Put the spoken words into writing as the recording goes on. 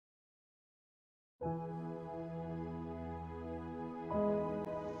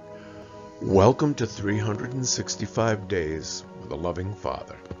Welcome to 365 Days with a Loving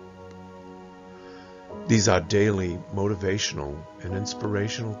Father. These are daily motivational and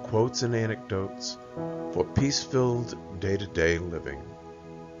inspirational quotes and anecdotes for peace-filled day-to-day living.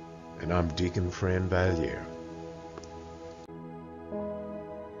 And I'm Deacon Fran Valier.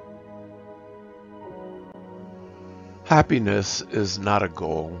 Happiness is not a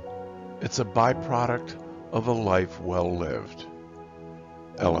goal. It's a byproduct of a life well lived.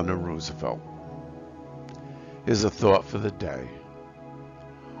 Eleanor Roosevelt. Here's a thought for the day.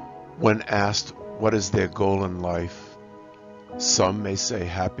 When asked what is their goal in life, some may say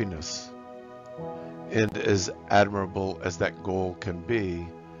happiness. And as admirable as that goal can be,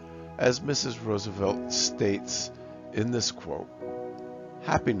 as Mrs. Roosevelt states in this quote,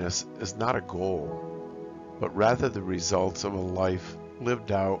 happiness is not a goal, but rather the results of a life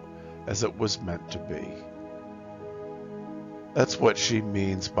lived out as it was meant to be. That's what she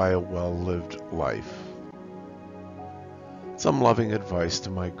means by a well-lived life. Some loving advice to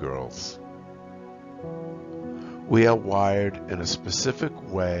my girls. We are wired in a specific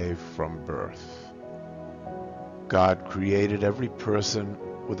way from birth. God created every person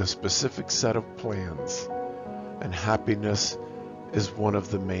with a specific set of plans, and happiness is one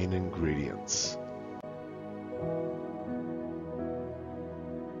of the main ingredients.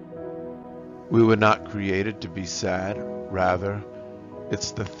 We were not created to be sad. Rather,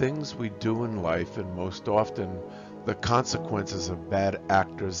 it's the things we do in life, and most often the consequences of bad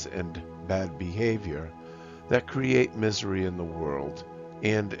actors and bad behavior, that create misery in the world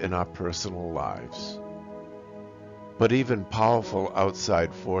and in our personal lives. But even powerful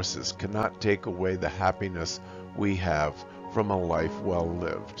outside forces cannot take away the happiness we have from a life well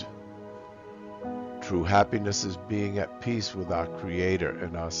lived. True happiness is being at peace with our Creator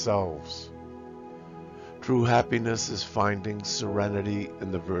and ourselves. True happiness is finding serenity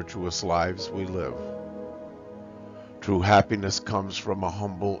in the virtuous lives we live. True happiness comes from a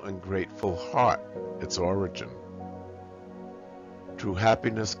humble and grateful heart, its origin. True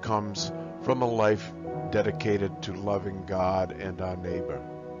happiness comes from a life dedicated to loving God and our neighbor.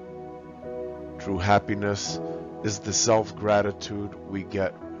 True happiness is the self-gratitude we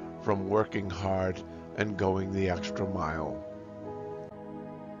get from working hard and going the extra mile.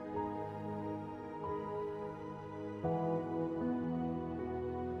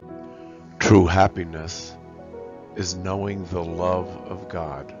 True happiness is knowing the love of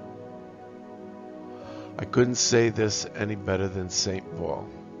God. I couldn't say this any better than St. Paul.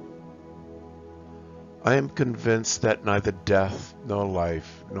 I am convinced that neither death nor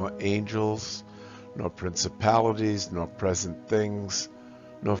life, nor angels, nor principalities, nor present things,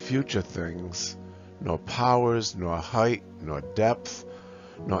 nor future things, nor powers, nor height, nor depth,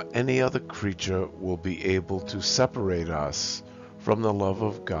 nor any other creature will be able to separate us from the love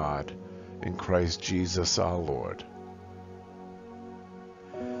of God in Christ Jesus our Lord.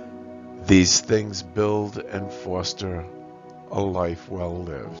 These things build and foster a life well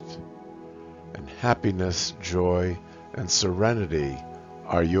lived, and happiness, joy, and serenity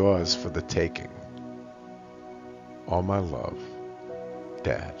are yours for the taking. All my love,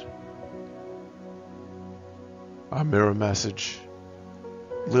 Dad. Our mirror message: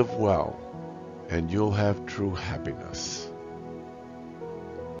 live well, and you'll have true happiness.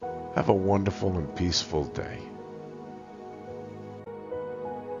 Have a wonderful and peaceful day.